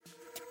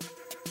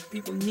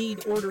people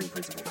need ordering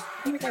principles.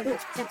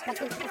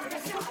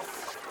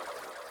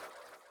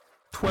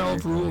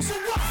 12 rules.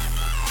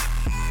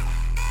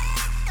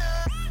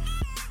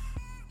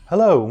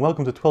 Hello and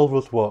welcome to 12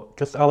 Rules to What?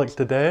 Just Alex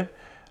today.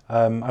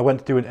 I went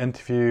to do an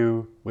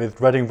interview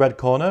with Reading Red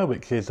Corner,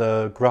 which is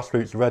a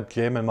grassroots red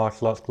gym and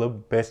martial arts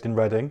club based in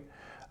Reading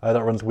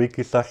that runs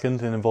weekly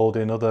sessions and involved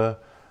in other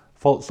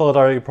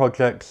solidarity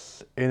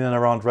projects in and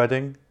around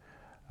Reading.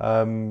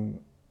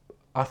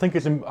 I think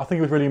it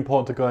was really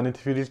important to go and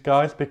interview these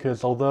guys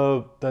because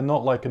although they're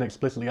not like an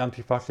explicitly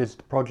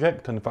anti-fascist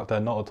project, and in fact they're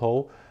not at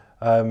all,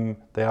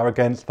 they are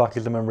against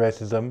fascism and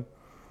racism.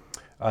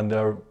 And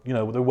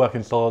they work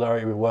in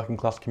solidarity with working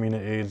class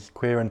communities,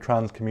 queer and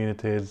trans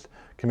communities,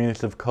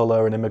 communities of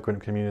colour and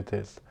immigrant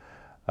communities.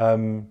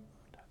 And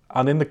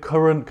in the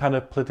current kind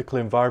of political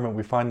environment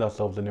we find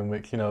ourselves in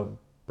which,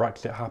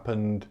 Brexit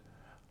happened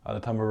at the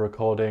time of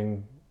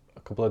recording a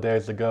couple of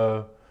days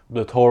ago.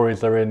 The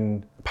Tories are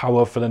in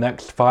power for the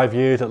next 5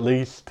 years at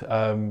least.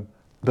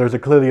 There's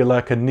clearly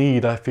a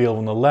need, I feel,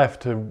 on the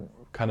left to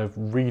kind of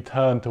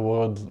return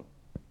towards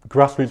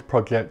grassroots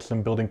projects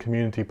and building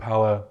community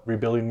power,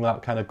 rebuilding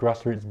that kind of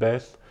grassroots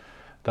base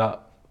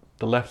that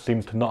the left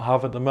seems to not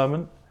have at the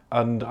moment.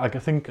 And I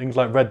think things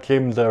like red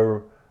gyms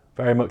are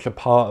very much a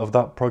part of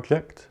that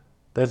project.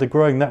 There's a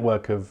growing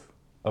network of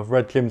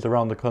red gyms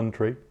around the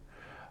country.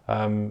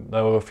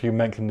 There were a few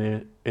mentioned in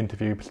the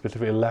interview,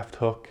 specifically Left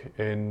Hook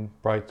in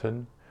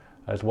Brighton.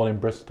 There's one in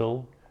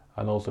Bristol.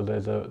 And also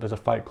there's a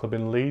fight club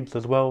in Leeds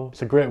as well.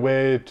 It's a great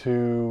way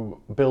to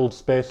build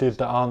spaces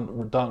that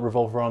don't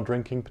revolve around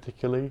drinking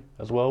particularly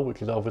as well,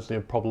 which is obviously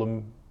a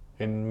problem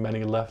in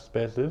many left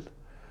spaces.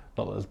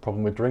 Not that there's a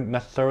problem with drink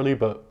necessarily,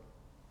 but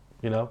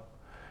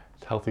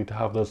it's healthy to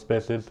have those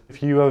spaces.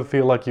 If you ever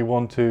feel like you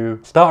want to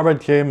start a red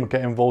gym or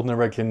get involved in a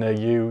red gym near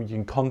you, you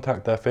can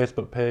contact their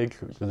Facebook page,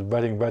 which is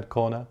Reading Red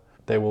Corner.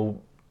 They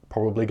will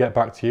probably get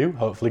back to you,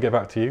 hopefully get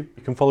back to you.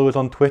 You can follow us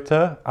on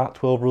Twitter at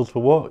 12 Rules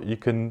for What. You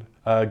can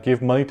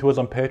give money to us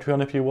on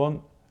Patreon if you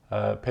want.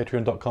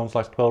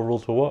 Patreon.com/12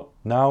 Rules for What.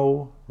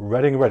 Now,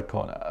 Reading Red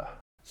Corner.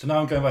 So now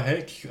I'm going by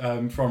Hitch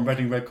from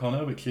Reading Red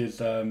Corner, which is,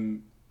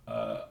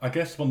 I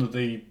guess, one of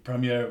the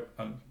premier,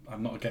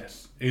 I'm not a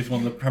guess, is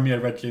one of the premier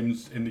red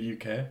gyms in the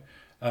UK.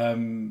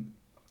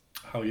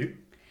 How are you?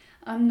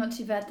 I'm not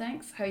too bad,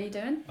 thanks. How are you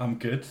doing? I'm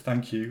good,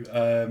 thank you.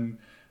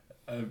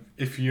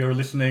 If you're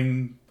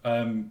listening,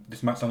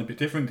 this might sound a bit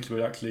different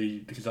because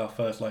this is our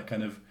first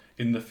kind of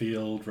in the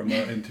field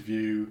remote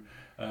interview.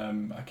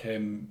 I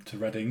came to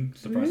Reading,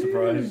 surprise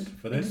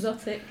for this.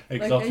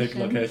 Exotic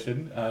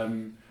location.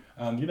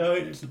 And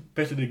it's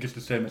basically just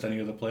the same as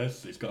any other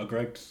place. It's got a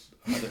Greggs.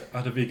 I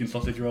had a vegan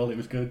sausage roll, it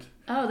was good.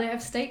 Oh, they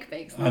have steak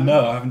bakes now. I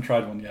know, I haven't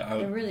tried one yet.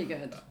 They're really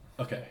good.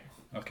 Okay,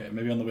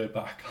 maybe on the way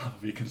back I'll have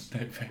a vegan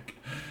steak bake.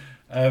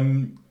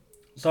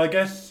 So I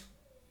guess,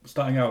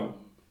 starting out,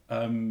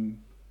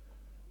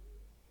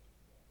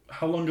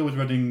 how long ago was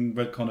Reading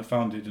Red Corner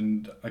founded,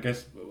 and I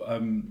guess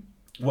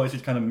what is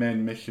its kind of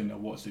main mission, or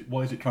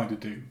what is it trying to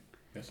do,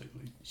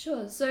 basically?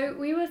 Sure. So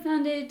we were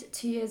founded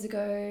 2 years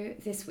ago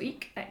this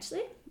week,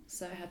 actually.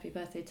 So happy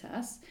birthday to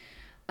us.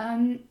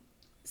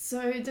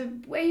 So the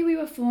way we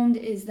were formed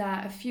is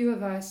that a few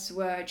of us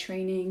were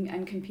training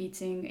and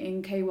competing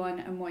in K1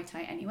 and Muay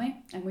Thai anyway,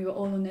 and we were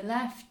all on the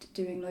left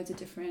doing loads of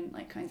different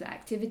kinds of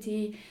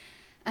activity,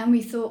 and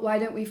we thought, why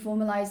don't we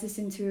formalize this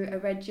into a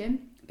red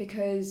gym?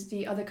 Because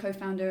the other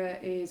co-founder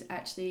is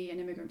actually an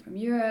immigrant from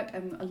Europe,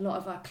 and a lot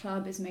of our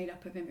club is made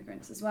up of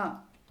immigrants as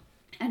well.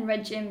 And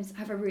red gyms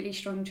have a really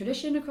strong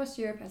tradition across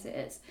Europe as it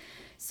is.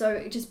 So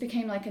it just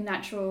became like a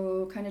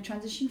natural kind of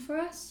transition for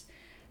us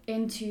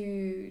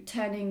into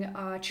turning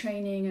our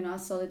training and our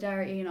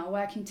solidarity and our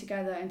working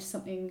together into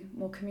something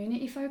more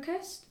community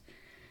focused.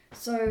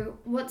 So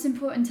what's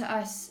important to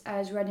us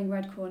as Reading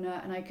Red Corner,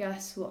 and I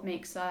guess what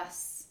makes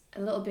us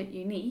a little bit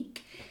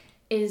unique,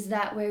 is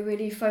that we're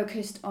really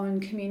focused on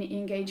community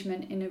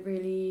engagement in a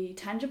really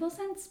tangible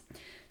sense.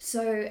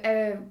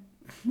 So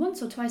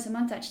once or twice a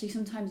month, actually,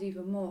 sometimes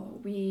even more,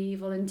 we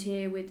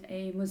volunteer with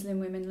a Muslim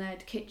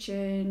women-led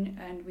kitchen,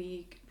 and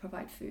we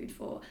provide food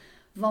for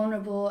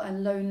vulnerable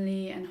and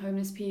lonely and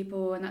homeless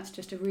people, and that's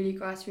just a really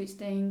grassroots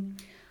thing.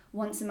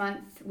 Once a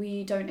month,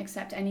 we don't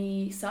accept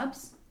any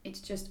subs.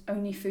 It's just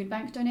only food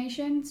bank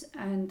donations,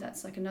 and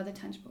that's another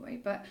tangible way.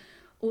 But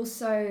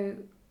also,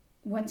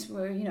 once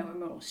we're, when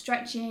we're all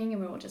stretching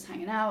and we're all just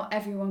hanging out,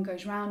 everyone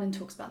goes around and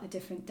talks about the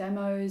different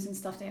demos and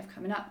stuff they have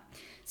coming up.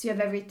 So you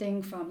have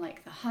everything from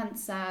the hunt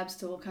sabs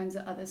to all kinds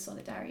of other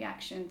solidarity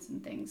actions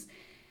and things.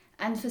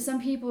 And for some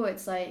people,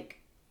 it's a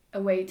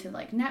way to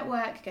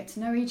network, get to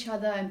know each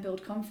other and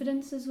build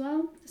confidence as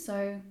well.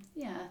 So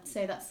yeah, I'd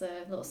say that's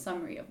a little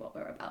summary of what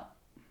we're about.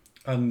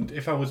 And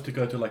if I was to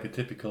go to a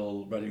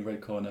typical Reading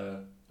Red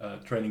Corner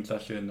training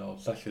session or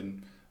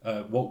session,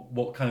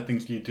 what kind of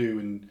things do you do,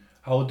 and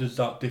how does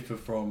that differ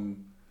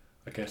from,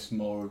 I guess,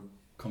 more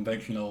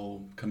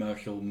conventional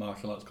commercial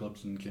martial arts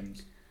clubs and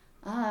gyms?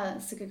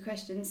 That's a good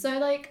question. So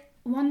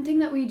One thing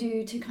that we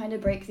do to kind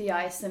of break the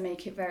ice and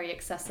make it very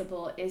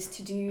accessible is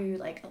to do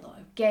like a lot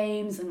of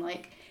games and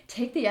like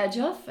take the edge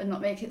off and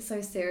not make it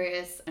so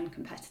serious and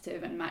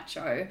competitive and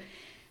macho.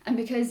 And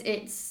because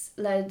it's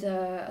led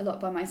a lot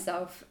by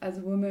myself as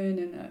a woman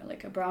and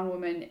like a brown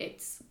woman,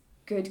 it's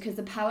good because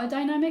the power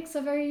dynamics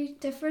are very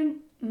different.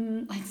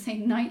 I'd say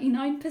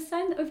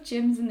 99% of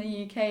gyms in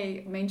the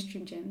UK,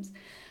 mainstream gyms,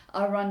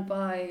 are run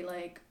by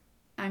like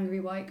angry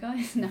white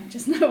guys. No,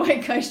 just no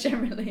white guys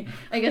generally.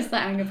 I guess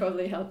that anger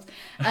probably helps.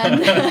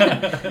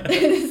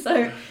 And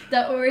so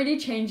that already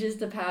changes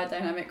the power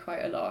dynamic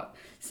quite a lot.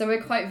 So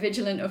we're quite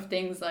vigilant of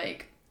things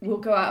like we'll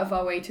go out of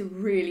our way to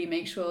really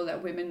make sure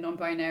that women,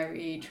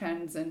 non-binary,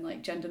 trans and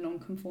like gender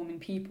non-conforming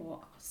people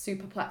are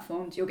super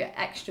platformed. You'll get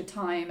extra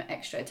time,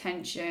 extra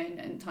attention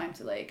and time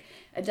to like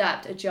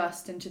adapt,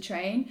 adjust and to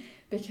train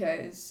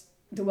because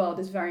the world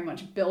is very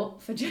much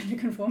built for gender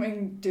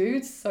conforming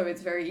dudes, so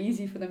it's very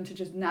easy for them to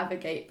just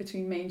navigate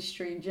between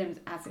mainstream gyms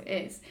as it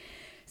is.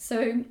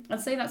 So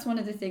I'd say that's one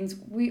of the things.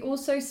 We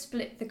also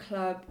split the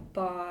club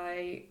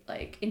by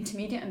like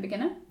intermediate and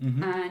beginner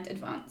and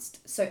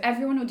advanced. So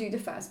everyone will do the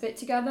first bit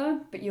together,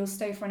 but you'll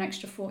stay for an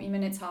extra 40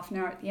 minutes, half an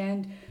hour at the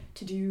end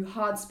to do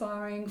hard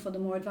sparring for the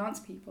more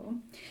advanced people.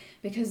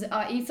 Because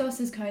our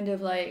ethos is kind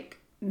of like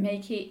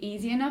make it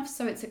easy enough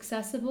so it's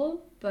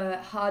accessible,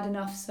 but hard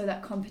enough so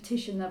that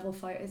competition level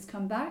fighters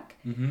come back.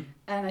 And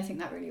I think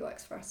that really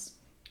works for us.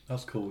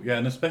 That's cool. Yeah,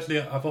 and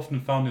especially I've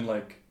often found in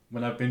like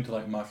when I've been to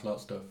like martial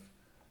arts stuff,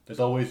 there's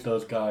always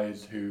those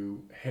guys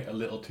who hit a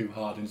little too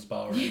hard in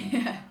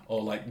sparring or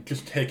like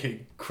just take it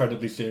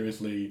incredibly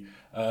seriously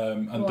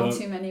and don't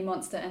too many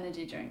Monster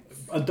energy drinks.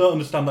 I don't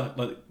understand that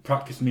like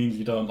practice means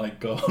you don't like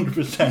go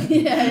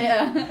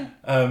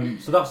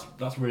 100%. So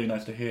that's really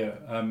nice to hear.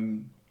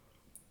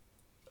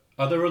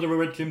 Are there other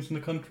red gyms in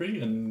the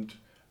country and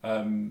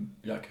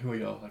like who are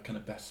your like kind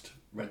of best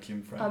red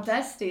gym friends? Our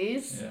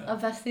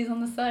besties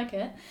on the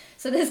circuit.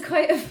 So there's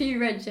quite a few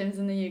red gyms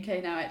in the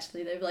UK now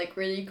actually. They're like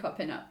really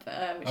cropping up.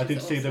 I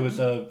did see there was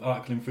a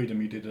article in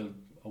Freedom you did a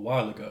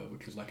while ago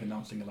which was like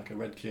announcing like a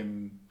red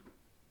gym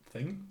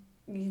thing.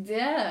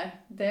 Yeah,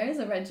 there is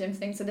a red gym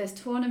thing. So there's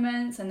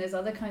tournaments and there's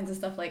other kinds of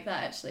stuff like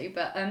that actually.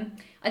 But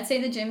I'd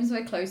say the gyms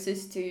we're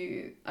closest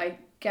to, I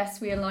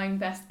guess we align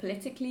best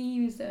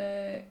politically,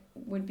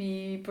 would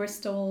be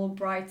Bristol,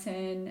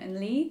 Brighton and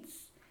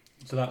Leeds.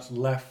 So that's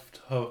Left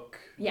Hook.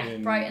 Yeah,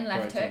 Brighton,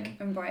 Left Hook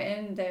and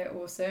Brighton, they're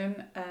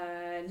awesome.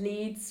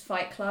 Leeds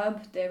Fight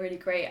Club, they're really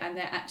great and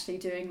they're actually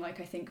doing like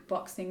I think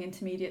boxing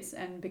intermediates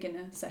and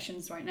beginner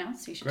sessions right now,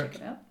 so you should check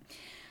it out.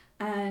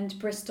 And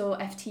Bristol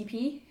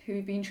FTP, who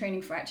we've been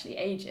training for actually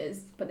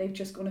ages, but they've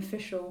just gone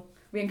official.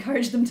 We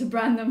encouraged them to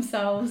brand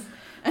themselves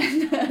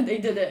and they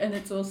did it and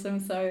it's awesome.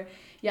 So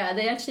yeah,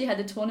 they actually had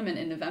a tournament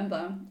in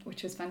November,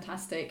 which was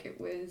fantastic. It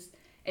was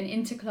an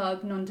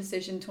interclub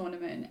non-decision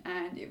tournament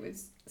and it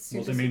was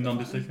super, what does it mean,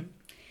 non-decision?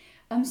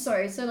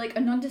 Sorry, so like a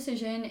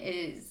non-decision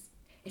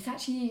it's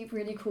actually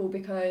really cool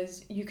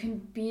because you can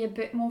be a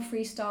bit more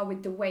freestyle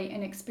with the weight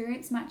and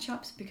experience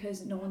matchups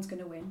because no one's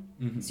going to win.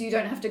 So you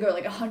don't have to go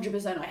like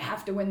 100%, I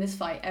have to win this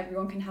fight.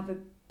 Everyone can have a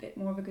bit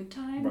more of a good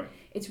time. Right.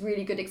 It's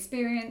really good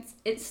experience.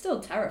 It's still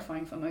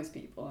terrifying for most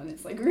people and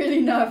it's like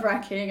really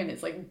nerve-wracking and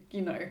it's like,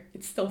 you know,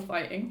 it's still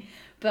fighting.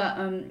 But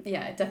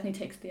yeah, it definitely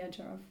takes the edge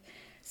off.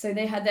 So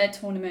they had their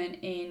tournament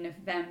in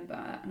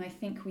November and I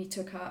think we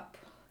took up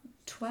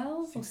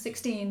 12 or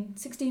 16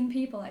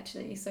 people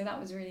actually, so that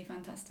was really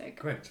fantastic.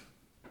 Great.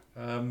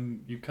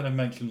 You kind of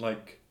mentioned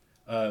like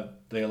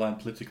they align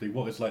politically.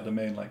 What is like the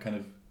main like kind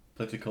of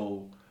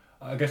political,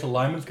 I guess,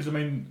 alignments? Because I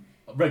mean,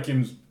 red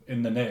gyms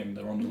in the name,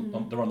 they're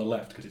on they're on the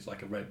left because it's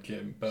like a red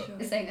gym. But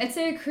I'd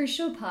say a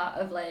crucial part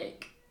of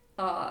like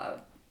our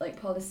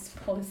like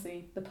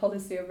policy, the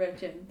policy of red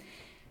gym,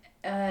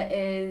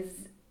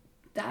 is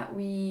that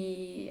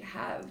we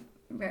have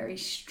very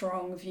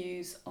strong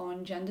views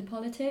on gender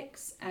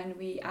politics and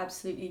we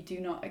absolutely do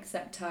not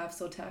accept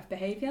TERFs or TERF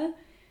behaviour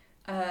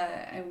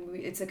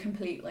it's a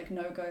complete like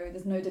no-go.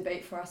 There's no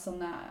debate for us on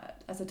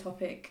that as a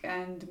topic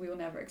and we will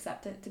never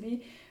accept it to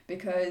be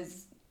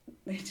because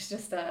it's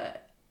just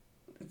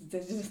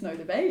there's just no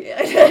debate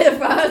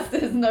for us.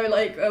 There's no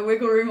like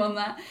wiggle room on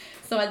that,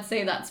 so I'd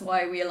say that's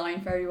why we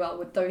align very well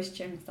with those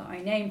gyms that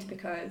I named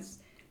because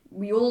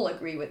we all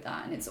agree with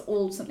that and it's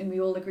all something we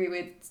all agree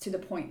with to the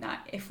point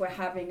that if we're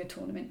having a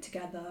tournament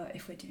together,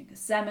 if we're doing a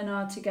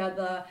seminar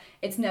together,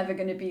 it's never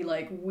going to be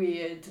like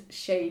weird,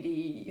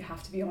 shady, you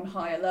have to be on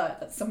high alert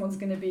that someone's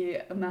going to be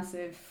a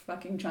massive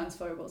fucking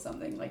transphobe or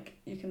something. Like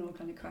you can all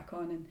kind of crack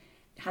on and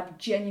have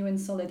genuine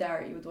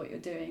solidarity with what you're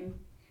doing.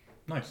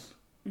 Nice.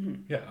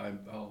 Yeah,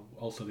 I'll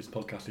also this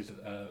podcast is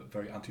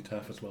very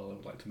anti-TERF as well. I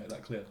would like to make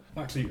that clear.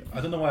 Actually,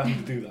 I don't know why I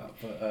have to do that,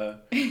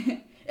 but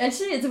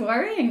actually, it's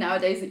worrying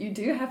nowadays that you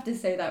do have to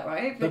say that,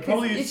 right? Because there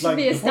probably it should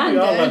be a standard.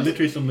 There probably are like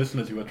literally some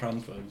listeners who are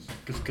transphobes.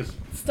 Cause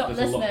stop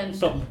listening.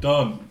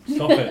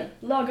 Stop it.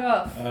 Log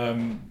off.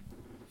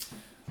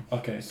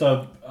 Okay,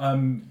 so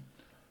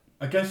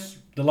I guess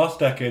the last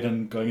decade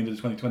and going into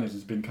the 2020s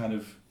has been kind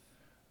of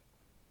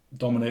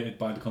dominated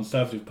by the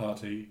Conservative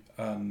Party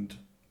and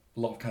a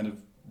lot of kind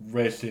of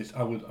racist.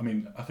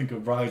 I think a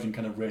rising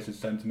kind of racist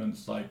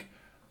sentiments, like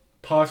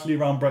partially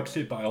around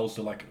Brexit, but I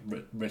also like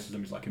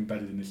racism is like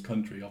embedded in this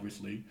country,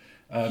 obviously.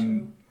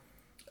 Sure.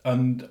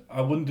 And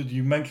I wondered,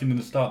 you mentioned in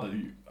the start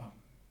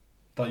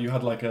that you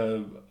had like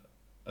a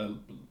a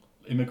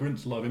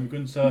lot of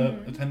immigrants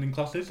attending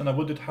classes, and I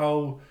wondered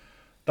how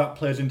that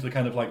plays into the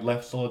kind of like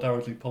left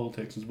solidarity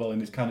politics as well. In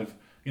this kind of,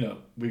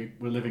 we're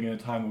living in a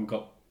time where we've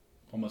got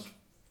almost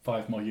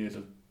 5 more years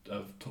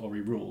of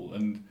Tory rule,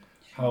 and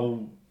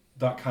how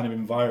that kind of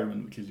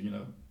environment, which is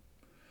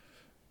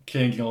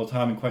changing all the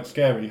time and quite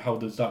scary, how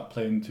does that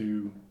play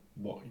into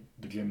what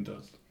the gym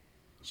does?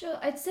 Sure,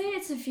 I'd say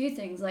it's a few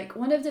things. Like,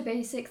 one of the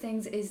basic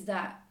things is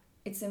that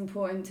it's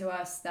important to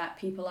us that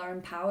people are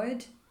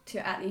empowered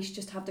to at least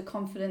just have the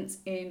confidence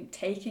in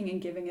taking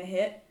and giving a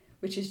hit,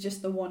 which is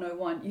just the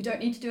 101. You don't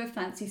need to do a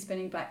fancy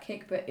spinning back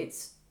kick, but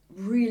it's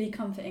really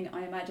comforting,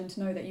 I imagine,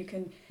 to know that you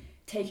can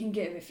take and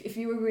give. If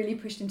you were really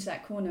pushed into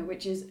that corner,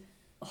 which is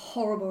a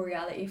horrible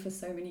reality for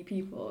so many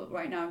people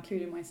right now,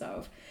 including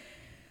myself.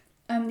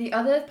 The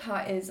other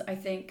part is, I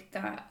think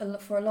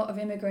that for a lot of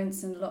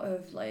immigrants and a lot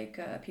of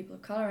people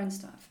of colour and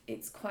stuff,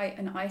 it's quite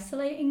an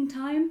isolating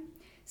time.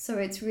 So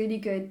it's really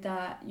good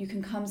that you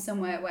can come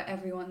somewhere where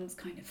everyone's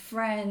kind of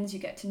friends, you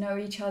get to know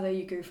each other,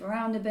 you goof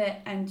around a bit,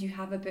 and you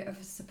have a bit of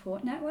a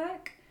support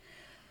network.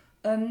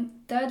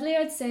 Thirdly,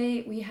 I'd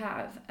say we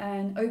have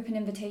an open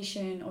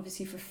invitation,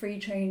 obviously, for free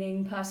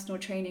training, personal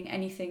training,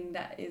 anything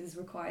that is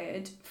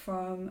required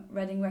from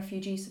Reading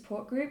Refugee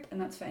Support Group, and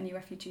that's for any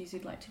refugees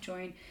who'd like to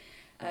join.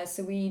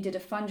 So we did a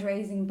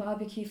fundraising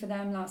barbecue for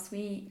them last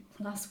year,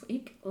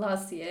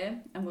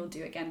 and we'll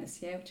do it again this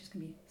year, which is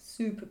going to be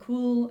super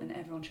cool, and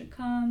everyone should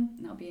come,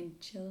 and that'll be in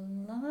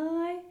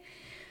July.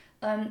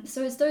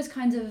 So it's those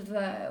kinds of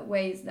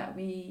ways that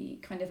we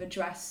kind of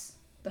address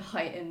the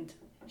heightened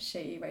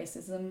shitty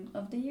racism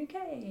of the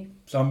UK.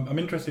 So I'm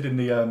interested in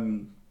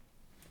the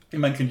you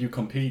mentioned you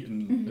compete,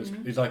 and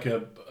it's like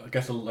a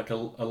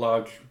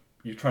large,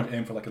 you're trying to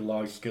aim for like a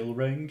large skill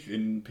range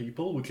in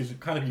people, which is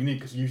kind of unique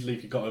because usually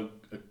if you've got a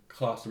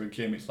class or a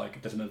gym, it's like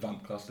there's an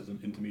advanced class, there's an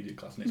intermediate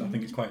class, and I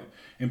think it's quite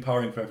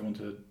empowering for everyone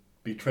to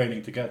be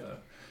training together.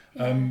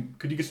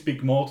 Could you just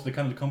speak more to the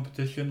kind of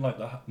competition, like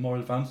the more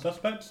advanced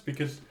aspects?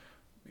 Because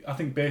I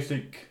think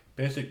basic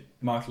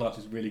martial arts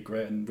is really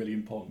great and really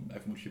important.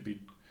 Everyone should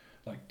be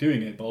like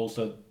doing it, but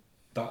also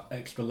that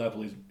extra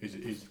level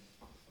is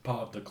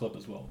part of the club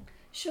as well.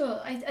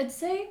 Sure, I'd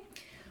say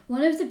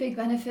one of the big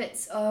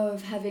benefits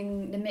of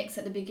having the mix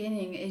at the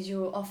beginning is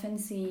you'll often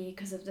see,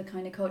 because of the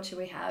kind of culture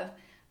we have,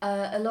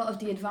 a lot of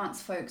the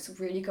advanced folks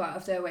really go out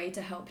of their way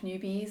to help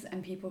newbies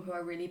and people who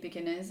are really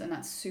beginners, and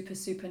that's super,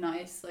 super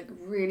nice, like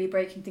really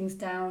breaking things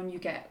down. You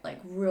get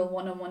like real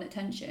one-on-one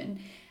attention,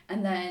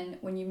 and then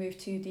when you move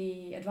to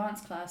the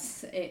advanced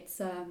class, it's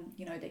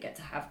they get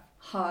to have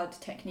hard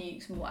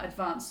techniques, more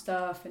advanced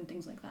stuff and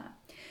things like that.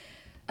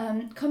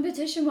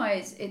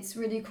 Competition-wise, it's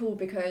really cool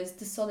because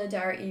the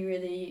solidarity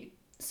really...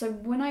 So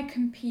when I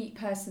compete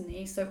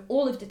personally, so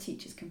all of the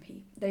teachers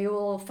compete. They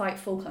all fight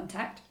full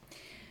contact.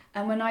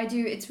 And when I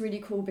do, it's really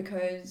cool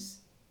because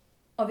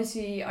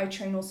obviously I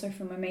train also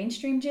from a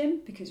mainstream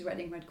gym because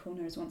Reading Red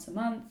Corner is once a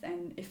month.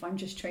 And if I'm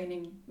just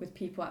training with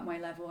people at my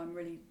level, I'm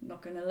really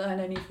not going to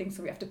learn anything.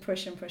 So we have to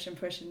push and push and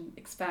push and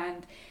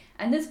expand.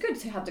 And it's good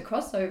to have the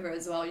crossover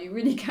as well. You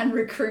really can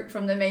recruit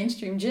from the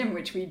mainstream gym,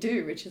 which we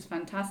do, which is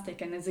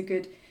fantastic. And there's a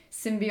good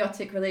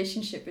symbiotic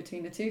relationship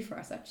between the two for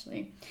us,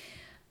 actually.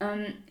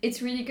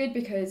 It's really good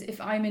because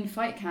if I'm in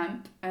fight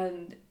camp,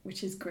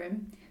 which is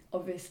grim,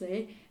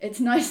 obviously, it's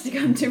nice to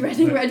come to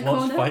Reading Red Corner.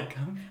 What's fight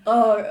camp?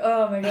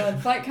 Oh my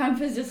god, fight camp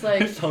is just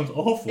like... It sounds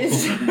awful.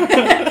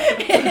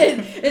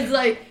 It's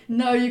like,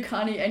 no, you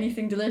can't eat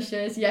anything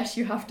delicious. Yes,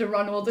 you have to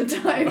run all the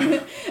time.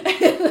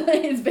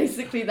 It's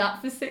basically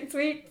that for 6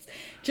 weeks,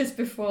 just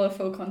before a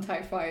full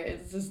contact fight.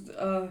 It's just...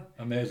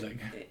 amazing.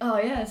 Oh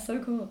yeah,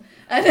 so cool.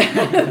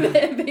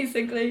 And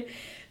basically...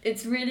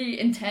 It's really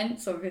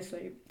intense,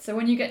 obviously. So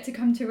when you get to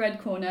come to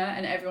Red Corner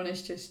and everyone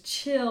is just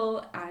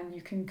chill and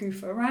you can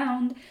goof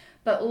around,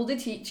 but all the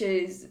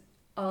teachers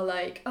are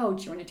like, oh,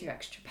 do you want to do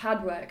extra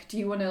pad work? Do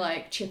you want to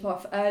like chip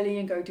off early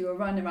and go do a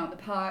run around the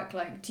park?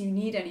 Like, do you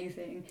need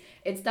anything?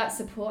 It's that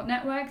support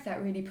network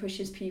that really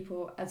pushes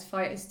people as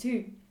fighters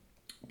too.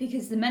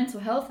 Because the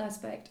mental health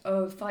aspect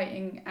of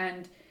fighting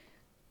and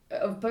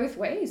of both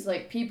ways,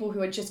 like people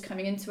who are just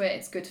coming into it,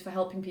 it's good for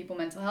helping people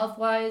mental health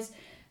wise,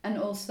 and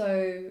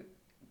also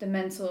the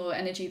mental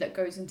energy that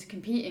goes into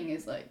competing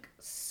is like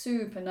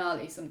super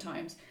gnarly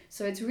sometimes.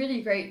 So it's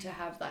really great to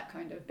have that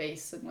kind of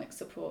base and like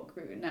support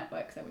group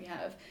network that we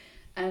have.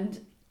 And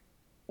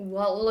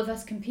while all of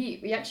us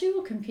compete, we actually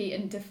will compete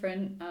in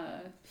different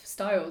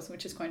styles,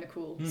 which is kind of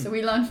cool. So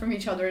we learn from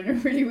each other in a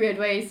really weird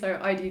way. So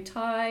I do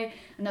Thai,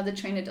 another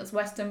trainer does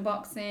Western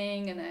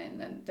boxing, and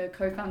then the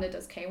co-founder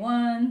does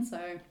K1.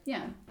 So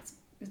yeah,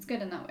 it's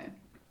good in that way.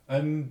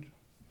 And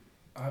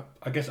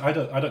I guess I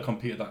don't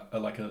compete at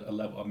a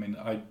level. I mean,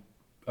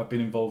 I've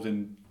been involved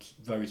in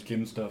various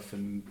gym stuff,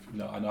 and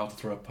I know how to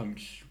throw a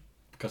punch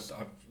because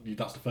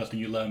that's the first thing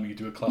you learn when you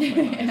do a class like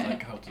that. It's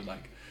like how to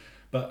like.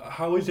 But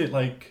how is it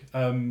like?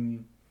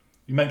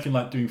 You mentioned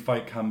like doing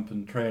fight camp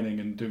and training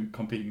and doing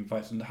competing in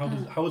fights, and how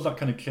has that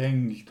kind of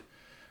changed?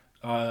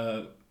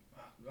 I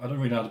don't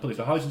really know how to put it.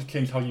 So how has it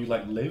changed how you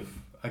like live?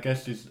 I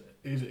guess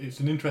it's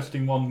an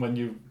interesting one when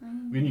you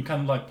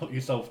kind of like put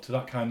yourself to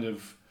that kind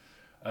of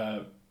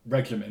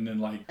regimen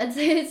and like. I'd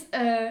say it's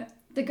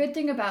the good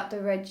thing about the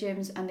red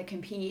gyms and the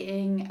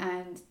competing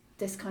and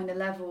this kind of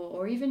level,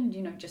 or even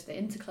just the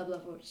interclub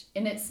level, which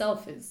in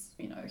itself is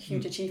a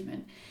huge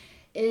achievement,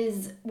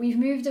 is we've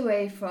moved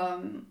away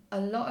from a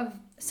lot of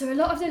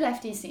the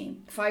lefty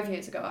scene 5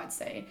 years ago, I'd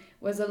say,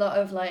 was a lot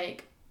of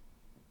like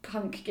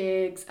punk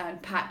gigs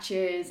and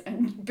patches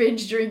and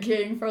binge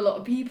drinking for a lot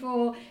of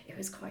people. It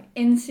was quite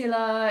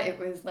insular. It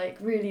was like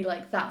really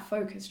like that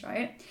focused,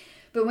 right?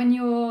 But when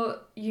you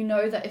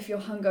know that if you're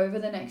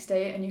hungover the next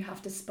day and you have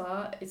to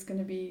spar, it's going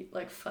to be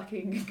like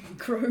fucking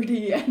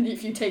grody, and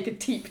if you take a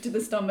teep to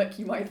the stomach,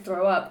 you might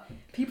throw up.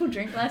 People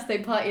drink less, they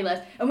party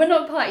less. And we're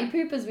not party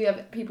poopers. We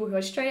have people who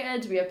are straight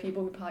edge, we have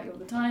people who party all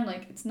the time.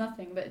 Like, it's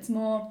nothing, but it's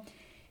more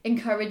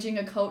encouraging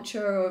a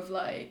culture of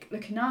like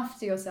looking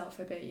after yourself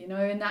a bit,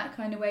 in that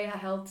kind of way, a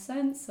health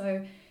sense.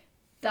 So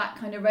that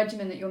kind of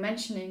regimen that you're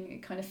mentioning,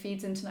 it kind of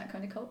feeds into that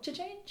kind of culture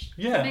change.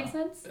 Yeah, does that make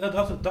sense?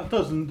 That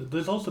does. And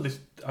there's also this.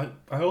 I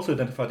also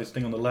identified this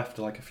thing on the left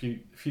like a few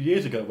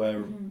years ago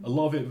where a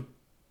lot of it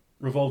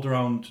revolved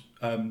around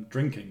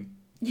drinking,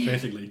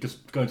 basically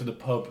just going to the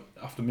pub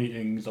after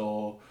meetings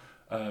or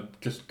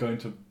just going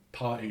to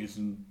parties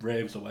and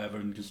raves or whatever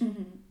and just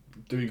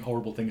doing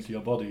horrible things to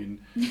your body. And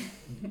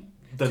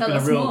there's Tell been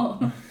us a real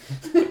more.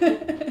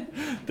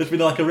 there's been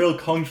like a real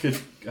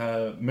conscious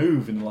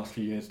move in the last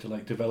few years to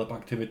like develop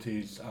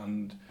activities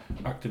and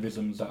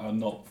activisms that are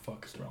not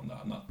focused around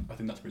that, and I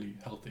think that's really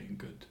healthy and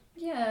good.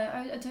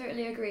 Yeah, I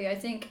totally agree. I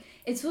think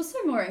it's also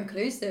more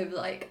inclusive.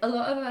 Like, a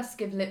lot of us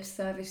give lip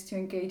service to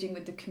engaging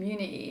with the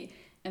community,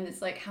 and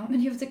it's like, how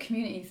many of the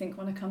community think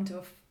want to come to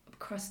a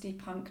crusty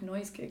punk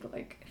noise gig?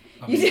 Like,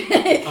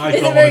 I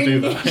don't want to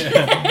do that.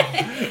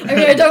 Yeah. I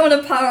mean, I don't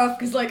want to power off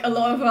because like a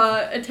lot of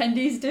our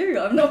attendees do.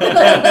 I'm not gonna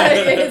lie,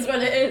 it is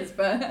what it is,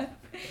 but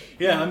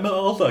yeah. And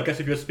also, I guess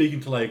if you're speaking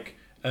to like,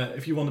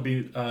 if you want to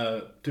be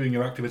doing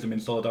your activism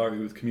in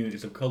solidarity with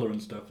communities of colour and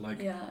stuff,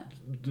 like,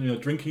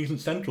 drinking isn't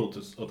central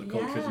to other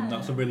cultures, and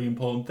that's a really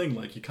important thing.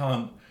 Like, you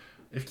can't.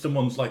 If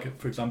someone's like,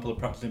 for example, a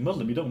practicing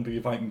Muslim, you don't want to be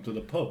inviting them to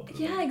the pub.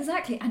 Yeah,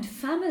 exactly. And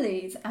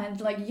families and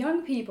like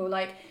young people,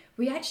 like,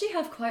 we actually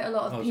have quite a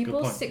lot of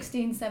people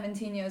 16,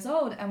 17 years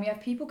old, and we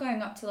have people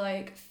going up to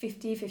like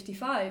 50,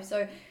 55.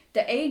 So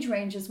the age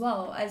range as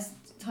well, as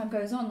time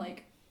goes on,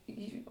 like,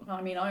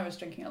 I was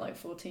drinking at like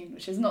 14,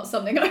 which is not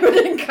something I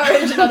would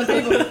encourage in other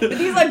people. But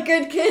these are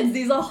good kids.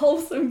 These are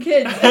wholesome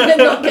kids. And they're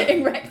not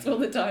getting wrecked all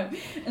the time.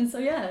 And so,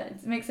 yeah,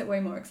 it makes it way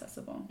more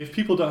accessible. If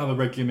people don't have a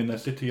red gym in their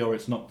city, or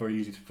it's not very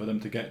easy for them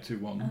to get to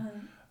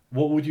one,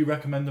 what would you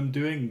recommend them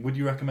doing? Would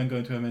you recommend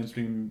going to a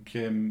mainstream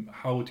gym?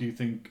 How do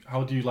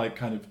you like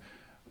kind of,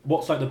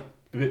 what's like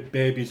the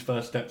baby's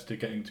first steps to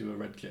getting to a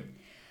red gym?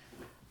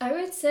 I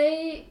would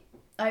say,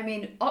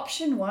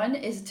 option one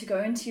is to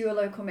go into your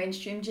local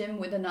mainstream gym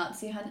with a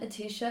Nazi Hunter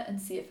t-shirt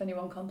and see if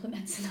anyone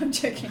compliments it. I'm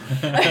joking.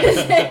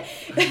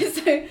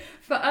 So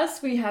for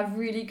us, we have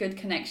really good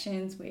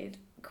connections with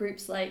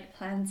groups like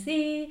Plan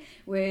C,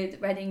 with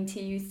Reading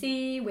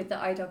TUC, with the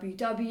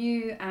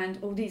IWW, and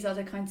all these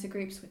other kinds of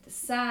groups, with the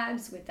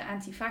SABs, with the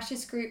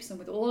anti-fascist groups, and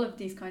with all of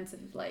these kinds of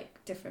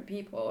like different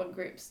people and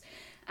groups.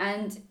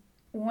 And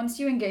once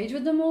you engage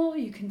with them all,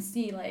 you can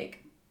see like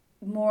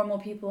more and more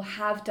people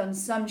have done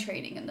some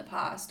training in the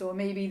past, or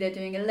maybe they're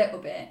doing a little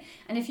bit.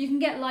 And if you can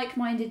get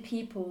like-minded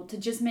people to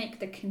just make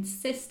the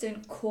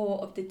consistent core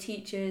of the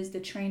teachers,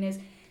 the trainers,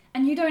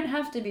 and you don't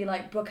have to be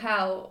like Book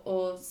Out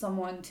or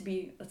someone to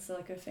be, that's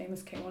like a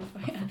famous K1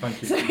 fighter.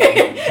 Thank you. So,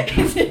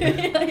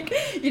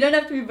 like, you don't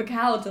have to be Book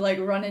Out to like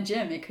run a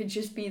gym. It could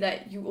just be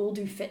that you all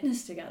do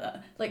fitness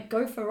together, like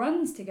go for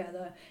runs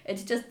together.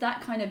 It's just that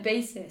kind of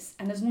basis.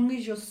 And as long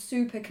as you're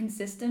super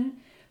consistent,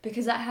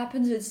 because that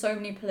happens with so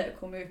many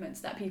political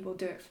movements, that people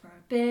do it for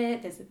a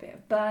bit, there's a bit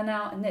of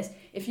burnout and this.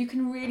 If you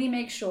can really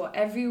make sure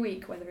every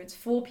week, whether it's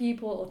 4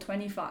 people or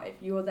 25,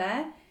 you're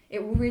there,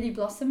 it will really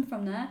blossom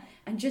from there,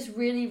 and just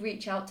really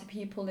reach out to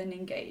people and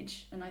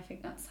engage. And I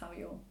think that's how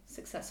you'll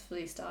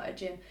successfully start a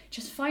gym.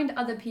 Just find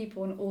other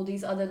people in all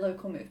these other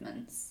local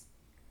movements.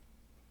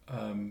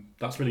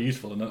 That's really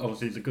useful, and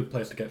obviously it's a good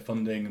place to get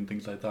funding and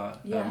things like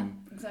that. Yeah,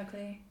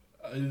 exactly.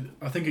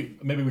 I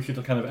think maybe we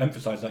should kind of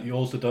emphasise that you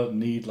also don't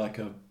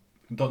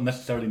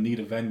necessarily need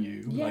a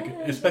venue, like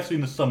especially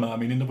in the summer. I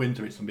mean, in the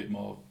winter it's a bit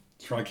more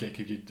tragic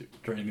if you're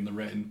training in the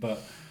rain,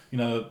 but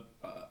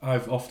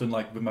I've often,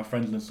 like with my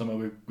friends in the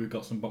summer, we've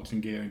got some boxing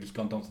gear and just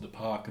gone down to the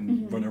park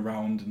and run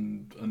around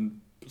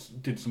and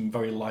did some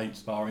very light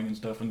sparring and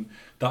stuff, and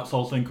that's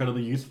also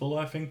incredibly useful,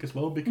 I think, as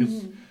well,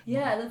 because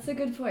yeah, that's a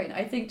good point.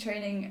 I think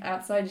training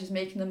outside is just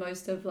making the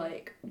most of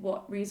like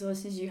what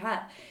resources you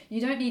have.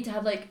 You don't need to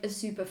have like a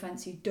super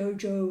fancy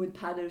dojo with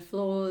padded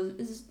floors,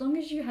 as long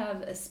as you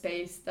have a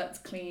space that's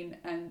clean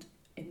and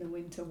in the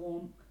winter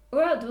warm.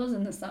 or outdoors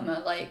in the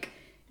summer, like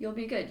you'll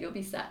be good, you'll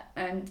be set.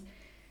 And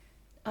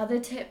other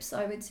tips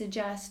I would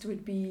suggest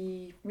would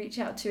be reach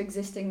out to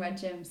existing red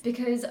gyms,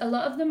 because a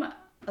lot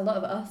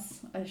of us,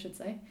 I should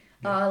say,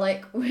 are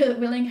like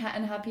willing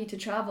and happy to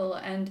travel,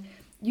 and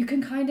you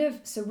can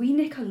so we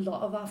nick a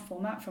lot of our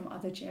format from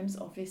other gyms,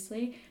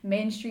 obviously.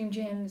 Mainstream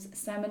gyms,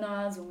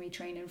 seminars, when we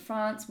train in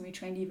France, when we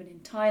trained even in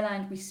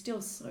Thailand, we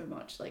steal so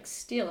much, like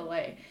steal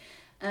away.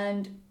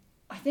 And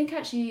I think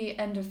actually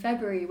end of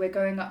February, we're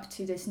going up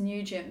to this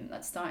new gym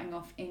that's starting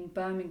off in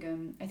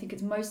Birmingham. I think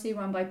it's mostly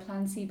run by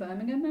Plan C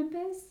Birmingham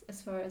members,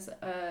 as far as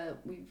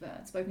we've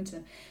spoken to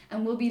them.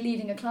 And we'll be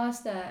leading a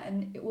class there,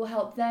 and it will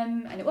help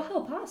them and it will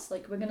help us.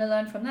 Like, we're going to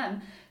learn from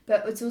them,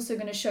 but it's also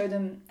going to show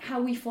them how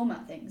we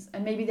format things.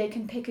 And maybe they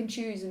can pick and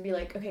choose and be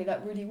like, okay,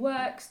 that really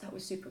works, that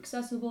was super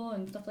accessible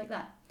and stuff like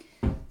that.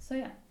 So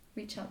yeah,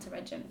 reach out to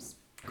red gyms.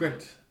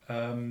 Great.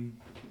 I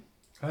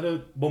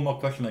had one more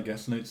question, I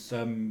guess, and it's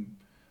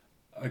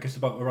I guess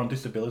about around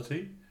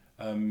disability,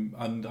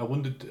 and I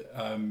wondered,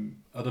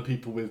 other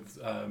people with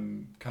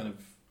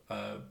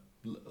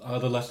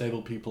other less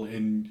able people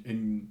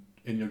in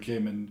your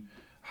gym, and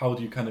how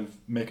do you kind of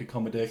make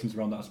accommodations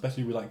around that,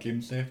 especially with like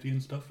gym safety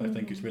and stuff? I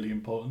think it's really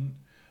important.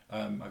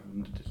 I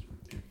wondered.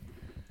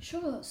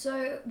 Sure.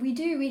 So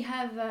we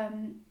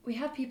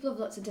have people of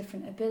lots of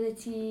different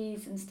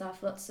abilities and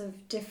stuff, lots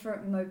of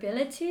different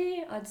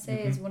mobility, I'd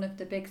say, is one of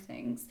the big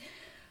things.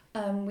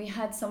 We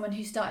had someone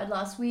who started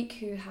last week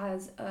who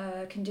has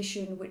a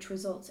condition which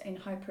results in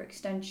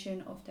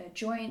hyperextension of their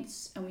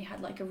joints, and we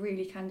had like a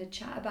really candid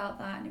chat about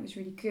that, and it was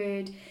really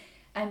good.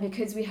 And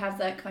because we have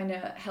that kind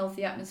of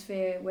healthy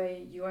atmosphere where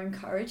you're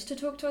encouraged to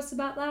talk to us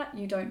about that,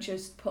 you don't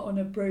just put on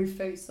a bro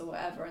face or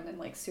whatever and then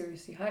like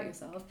seriously hurt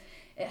yourself.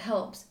 It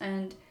helps.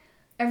 And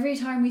every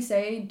time we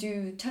say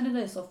do 10 of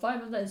this or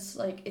 5 of this,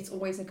 like, it's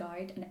always a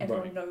guide, and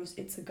everyone knows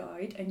it's a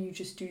guide, and you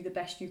just do the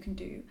best you can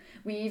do.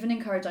 We even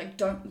encourage, like,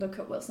 don't look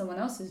at what someone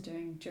else is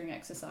doing during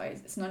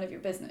exercise. It's none of your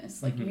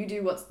business. Like, you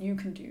do what you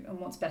can do and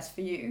what's best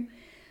for you.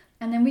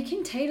 And then we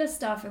can tailor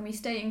stuff, and we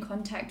stay in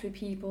contact with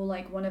people.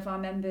 Like, one of our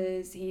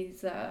members,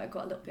 he's got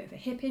a little bit of a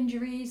hip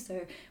injury, so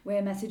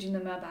we're messaging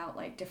them about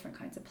like different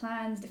kinds of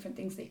plans, different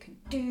things they can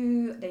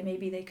do.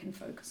 Maybe they can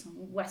focus on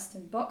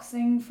Western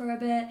boxing for a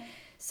bit.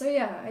 So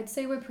yeah, I'd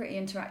say we're pretty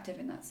interactive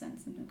in that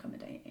sense and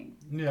accommodating.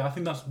 Yeah, I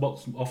think that's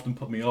what's often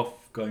put me off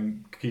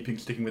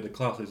sticking with the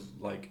class, is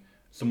like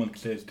someone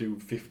says do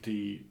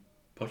 50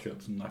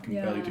 push-ups and I can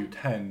barely do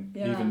 10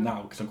 even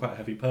now, because I'm quite a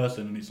heavy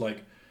person, and it's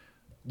like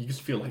you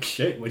just feel like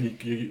shit when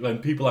when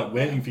people are like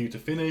waiting for you to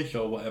finish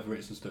or whatever.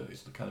 It's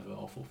kind of an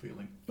awful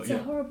feeling. But it's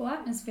a horrible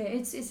atmosphere.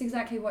 It's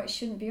exactly what it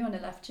shouldn't be on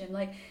a left gym.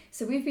 Like,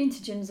 so we've been to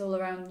gyms all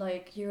around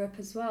like Europe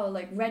as well,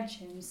 like red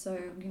gyms. So,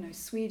 you know,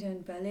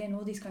 Sweden, Berlin,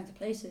 all these kinds of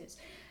places.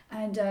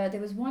 And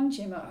there was one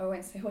gym, I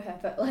won't say where,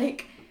 but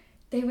like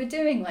they were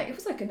doing like, it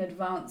was like an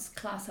advanced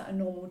class at a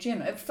normal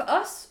gym. For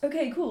us,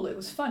 okay, cool, it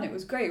was fun, it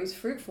was great, it was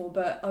fruitful.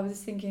 But I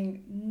was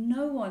thinking,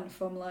 no one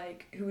from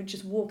like who would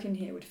just walk in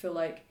here would feel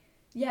like,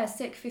 yeah,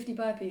 sick, 50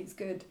 burpees,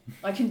 good.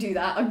 I can do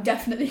that. I'm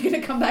definitely going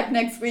to come back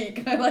next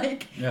week.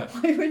 Like,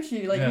 why would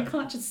you? Like, you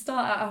can't just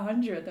start at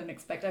 100 and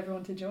expect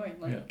everyone to join.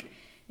 Like,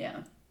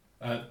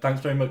 thanks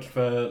very much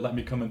for letting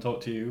me come and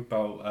talk to you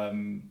about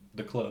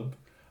the club.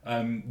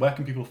 Where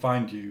can people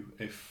find you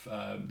if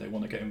they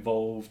want to get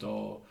involved,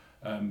 or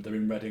they're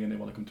in Reading and they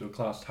want to come to a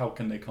class? How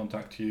can they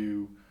contact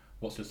you?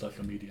 What's your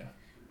social media?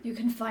 You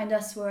can find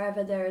us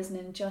wherever there is an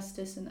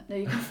injustice.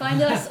 You can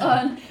find us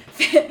on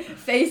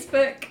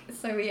Facebook.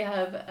 So we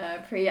have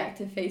a pretty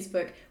active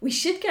Facebook. We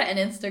should get an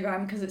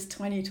Instagram because it's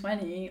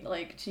 2020.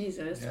 Like,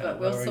 Jesus, but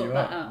we'll sort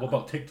that out. What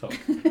about TikTok?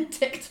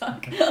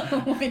 TikTok.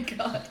 Oh my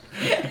God.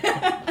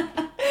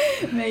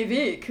 Maybe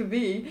it could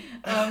be.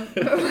 But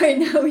right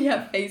now we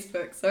have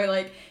Facebook. So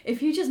like,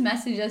 if you just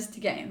message us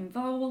to get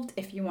involved,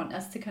 if you want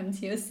us to come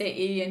to your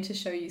city and to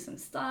show you some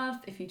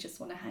stuff, if you just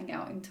want to hang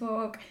out and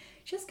talk,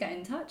 just get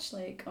in touch,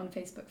 like, on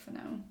Facebook for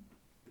now.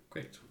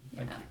 Great.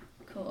 Thank you.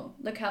 Cool.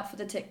 Look out for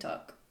the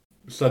TikTok.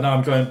 So now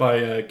I'm joined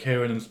by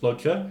Kieran and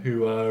Splodger,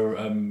 who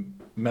are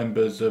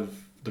members of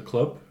the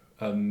club,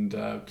 and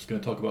just going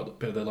to talk about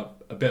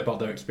a bit about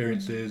their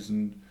experiences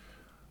and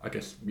I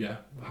guess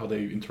how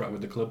they interact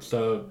with the club.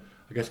 So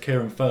I guess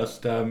Kieran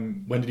first.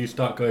 When did you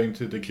start going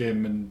to the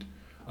gym, and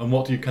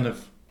what do you get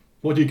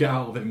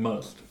out of it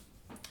most?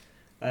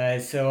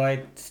 So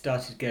I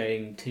started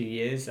going 2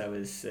 years. I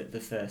was at the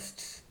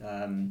first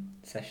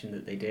session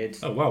that they did.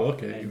 Oh wow,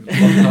 okay.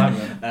 Long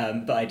time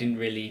then. But I didn't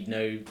really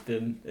know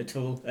them at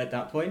all at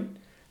that point.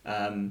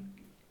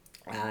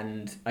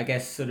 And I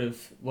guess sort of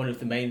one of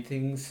the main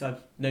things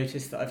I've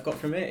noticed that I've got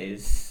from it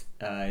is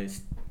a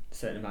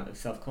certain amount of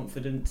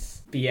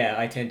self-confidence. But yeah,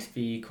 I tend to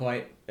be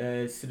quite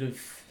sort of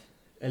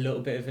a little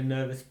bit of a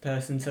nervous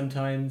person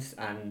sometimes,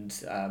 and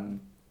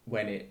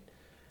when it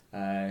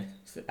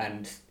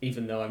and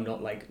even though I'm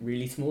not like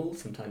really small,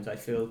 sometimes I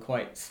feel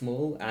quite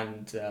small,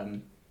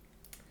 and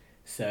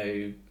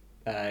so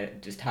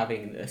just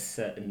having a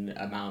certain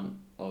amount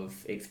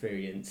of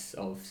experience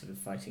of sort of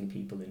fighting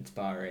people in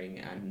sparring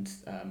and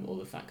all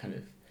of that kind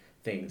of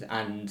things,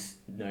 and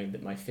knowing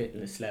that my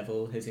fitness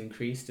level has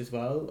increased as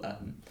well.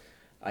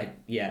 I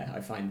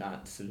find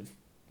that sort of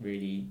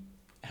really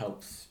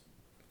helps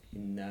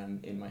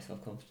in my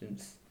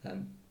self-confidence. But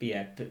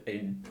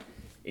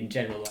in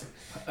general.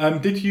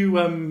 Did you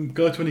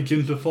go to any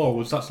gyms before?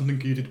 Was that something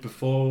you did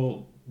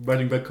before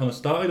Reading Redcorner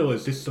started, or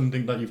is this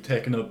something that you've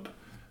taken up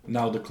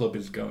now the club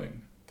is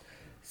going?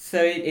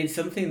 So it's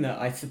something that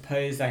I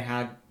suppose I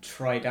had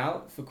tried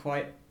out for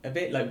quite a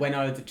bit. Like when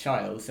I was a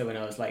child, so when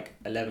I was like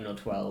 11 or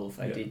 12,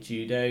 I did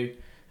judo.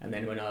 And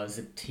then when I was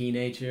a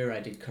teenager, I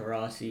did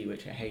karate,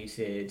 which I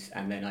hated.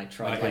 And then I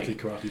tried I hated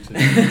karate too.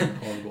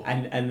 Horrible.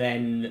 And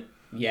then,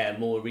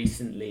 more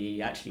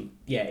recently, actually,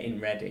 in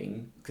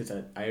Reading, because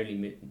I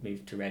only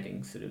moved to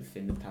Reading sort of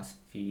in the past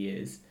few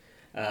years.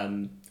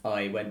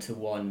 I went to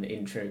one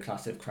intro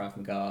class of Krav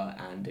Maga,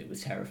 and it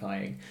was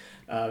terrifying.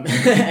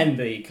 And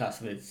the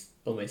class was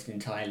almost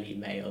entirely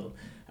male.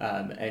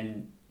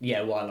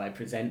 While I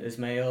present as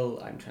male,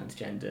 I'm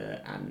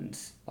transgender, and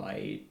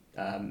I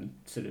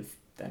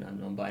then I'm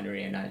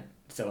non-binary, and I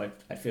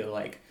feel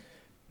like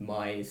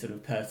my sort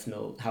of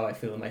personal, how I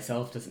feel of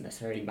myself doesn't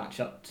necessarily match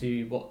up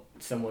to what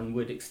someone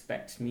would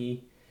expect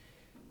me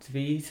to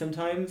be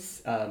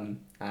sometimes.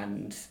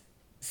 And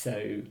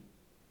so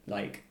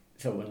like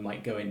someone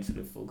might go in sort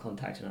of full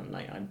contact, and I'm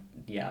like,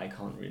 I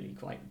can't really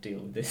quite deal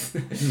with this.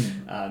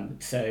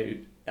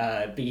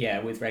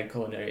 With Red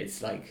Corner,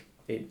 it's like,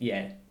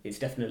 it's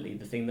definitely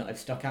the thing that I've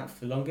stuck at for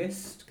the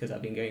longest, because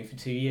I've been going for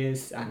 2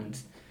 years and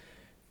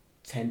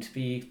tend to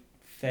be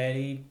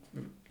fairly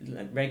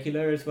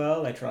regular as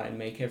well. I try and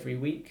make every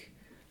week.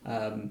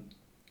 So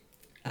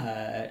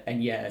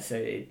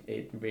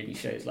it really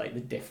shows like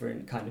the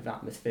different kind of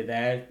atmosphere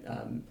there.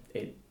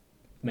 It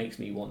makes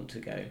me want to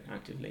go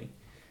actively.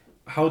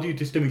 How do you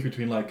distinguish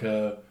between like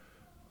a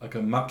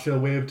macho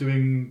way of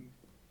doing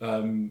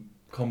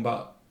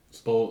combat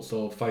sports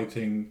or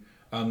fighting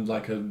and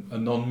like a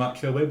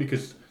non-macho way?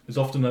 Because there's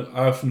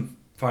I often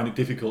find it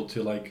difficult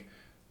to like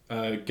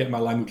get my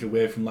language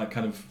away from like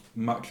kind of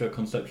macho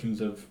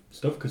conceptions of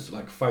stuff, because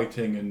like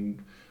fighting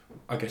and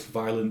I guess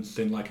violence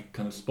in like a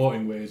kind of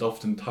sporting way is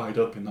often tied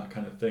up in that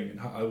kind of thing. And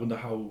I wonder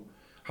how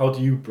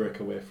do you break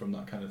away from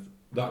that kind of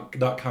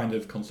that kind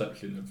of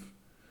conception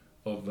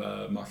of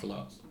martial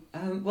arts?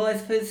 Well, I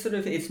suppose sort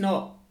of it's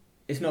not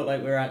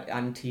like we're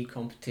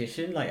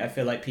anti-competition. Like I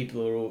feel like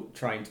people are all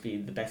trying to be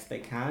the best they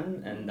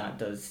can, and that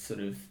does sort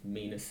of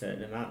mean a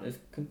certain amount of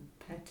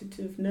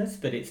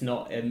competitiveness, but it's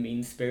not a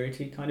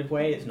mean-spirited kind of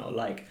way. It's not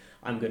like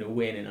I'm going to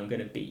win and I'm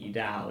going to beat you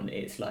down.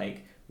 It's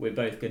like we're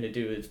both going to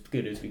do as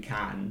good as we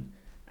can,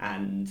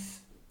 and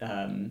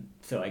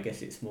so I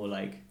guess it's more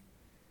like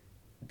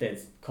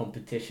there's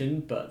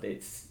competition, but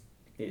it's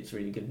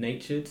really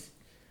good-natured.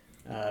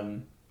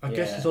 I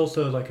guess there's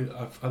also like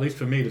at least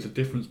for me, there's a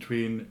difference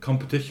between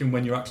competition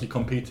when you're actually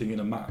competing in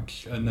a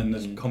match, and then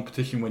there's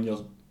competition when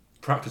you're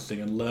practicing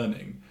and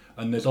learning.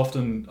 And there's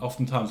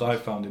oftentimes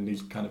I've found in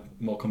these kind of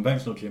more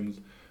conventional gyms,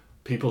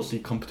 people see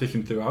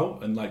competition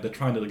throughout, and like they're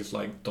trying to just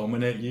like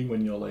dominate you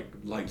when you're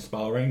like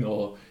sparring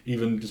or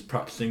even just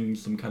practicing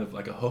some kind of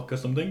like a hook or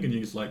something, and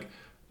you're just like,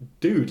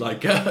 dude,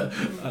 like we're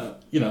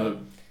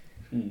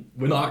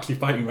not actually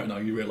fighting right now.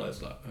 You realise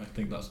that? I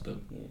think that's the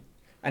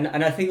and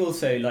I think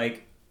also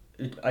like.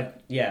 I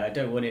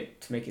don't want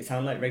it to make it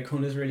sound like Red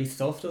Corner's really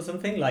soft or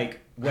something. Like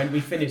when we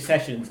finish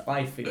sessions,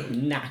 I feel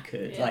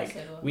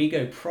knackered. We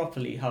go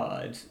properly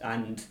hard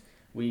and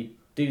we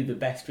do the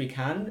best we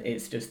can.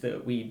 It's just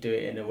that we do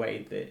it in a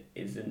way that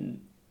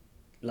isn't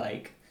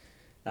like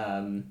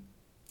a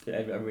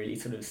really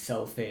sort of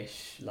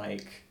selfish,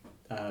 like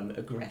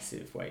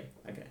aggressive way,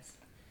 I guess.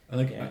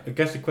 And I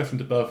guess the question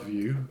to both of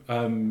you,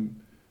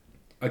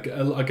 I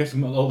guess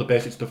all the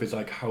basic stuff is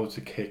like how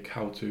to kick,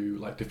 how to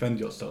like defend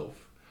yourself.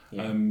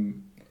 Yeah.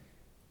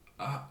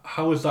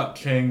 How has that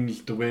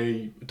changed the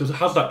way?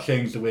 Has that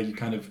changed the way you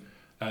kind of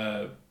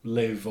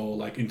live or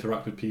like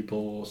interact with people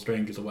or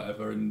strangers or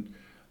whatever? And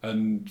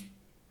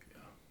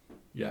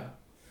yeah,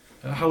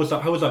 has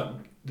that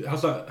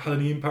had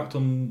any impact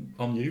on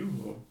you?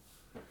 Or?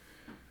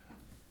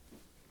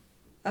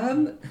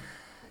 I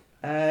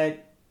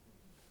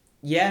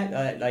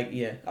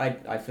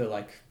feel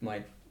like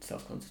my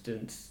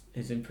self-confidence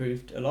has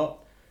improved a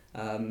lot,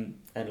 and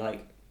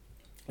like.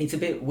 It's a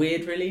bit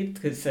weird, really,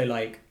 because so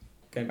like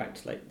going back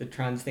to like the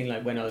trans thing,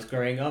 like when I was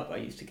growing up, I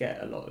used to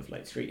get a lot of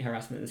like street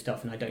harassment and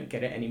stuff, and I don't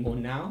get it anymore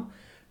now,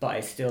 but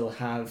I still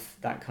have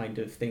that kind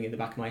of thing in the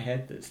back of my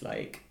head that's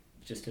like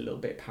just a little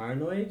bit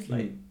paranoid,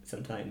 like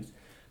sometimes,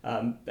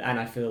 and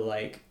I feel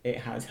like it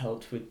has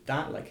helped with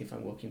that. Like if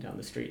I'm walking down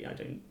the street, I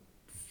don't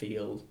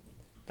feel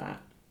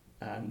that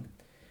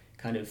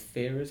kind of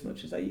fear as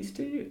much as I used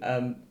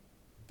to,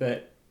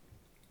 but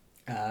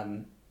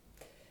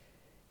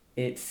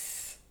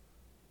it's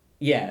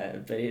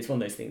one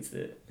of those things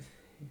that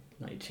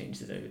like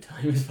changes over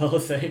time as well.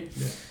 So,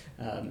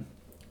 and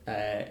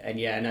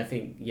I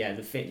think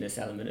the fitness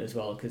element as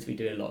well, because we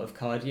do a lot of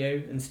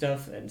cardio and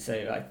stuff, and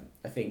so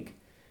I think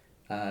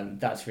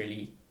that's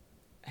really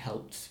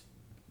helped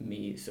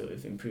me sort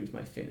of improve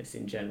my fitness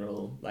in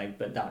general. Like,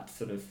 but that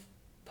sort of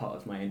part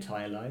of my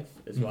entire life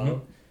as Mhm.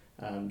 well.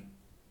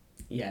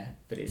 Yeah,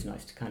 but it's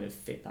nice to kind of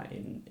fit that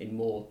in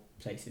more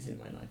places in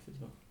my life as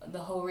well.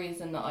 The whole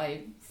reason that I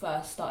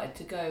first started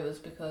to go was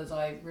because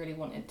I really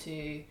wanted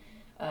to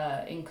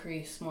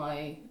increase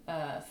my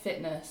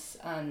fitness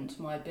and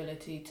my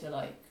ability to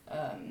like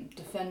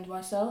defend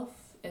myself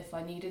if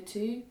I needed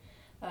to,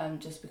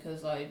 just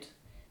because I'd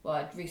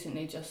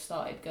recently just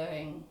started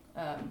going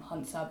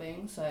hunt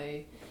sabbing, so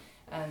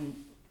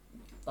and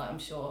like I'm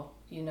sure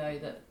you know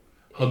that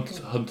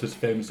Hunters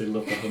famously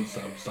love the hunt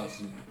sabs.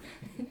 That's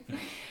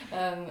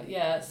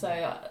yeah, so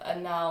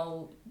and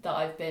now that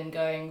I've been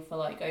going for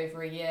like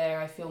over a year,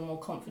 I feel more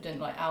confident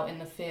like out in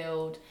the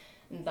field,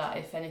 and that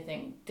if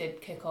anything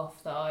did kick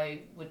off that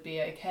I would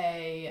be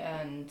okay.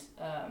 And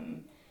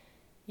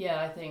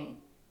I think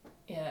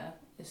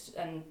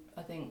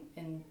I think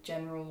in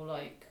general,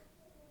 like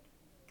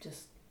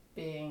just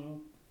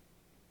being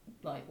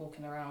like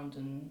walking around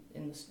and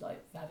in this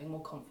like having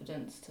more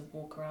confidence to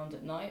walk around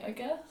at night, I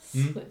guess.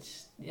 Which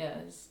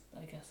is,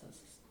 I guess that's,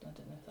 I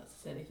don't know if that's a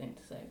silly thing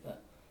to say,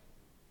 but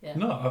yeah.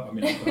 No, I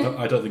mean,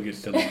 I don't think it's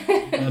silly.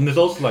 And there's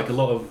also like a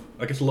lot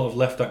of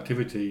left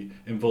activity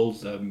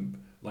involves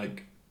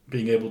like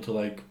being able to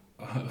like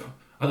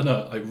I don't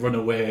know, like run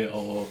away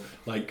or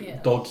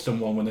like dodge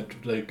someone when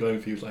they're going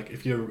for you. It's like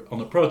if you're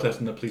on a protest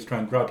and the police try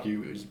and grab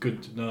you, it's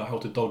good to know how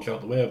to dodge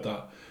out the way of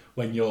that.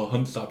 When you're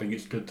hunt stabbing,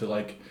 it's good to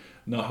like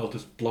know how to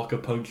block a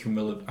punch from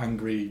an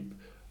angry.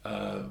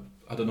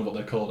 I don't know what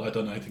they're called. I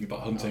don't know anything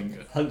about hunting.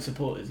 Hunt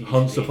supporters. Usually.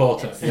 Hunt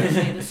supporter. It's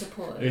usually the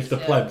supporters. It's the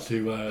plebs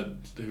who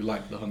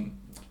like the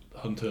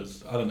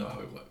hunters. I don't know how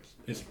it works.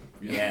 It's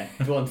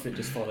the ones that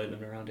just follow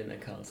them around in their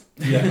cars.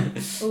 Yeah.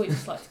 Or we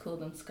just like to call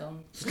them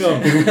scum.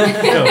 Scum. There we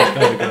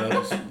go.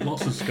 There's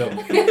lots of scum.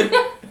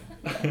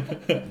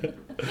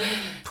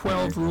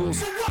 12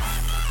 rules.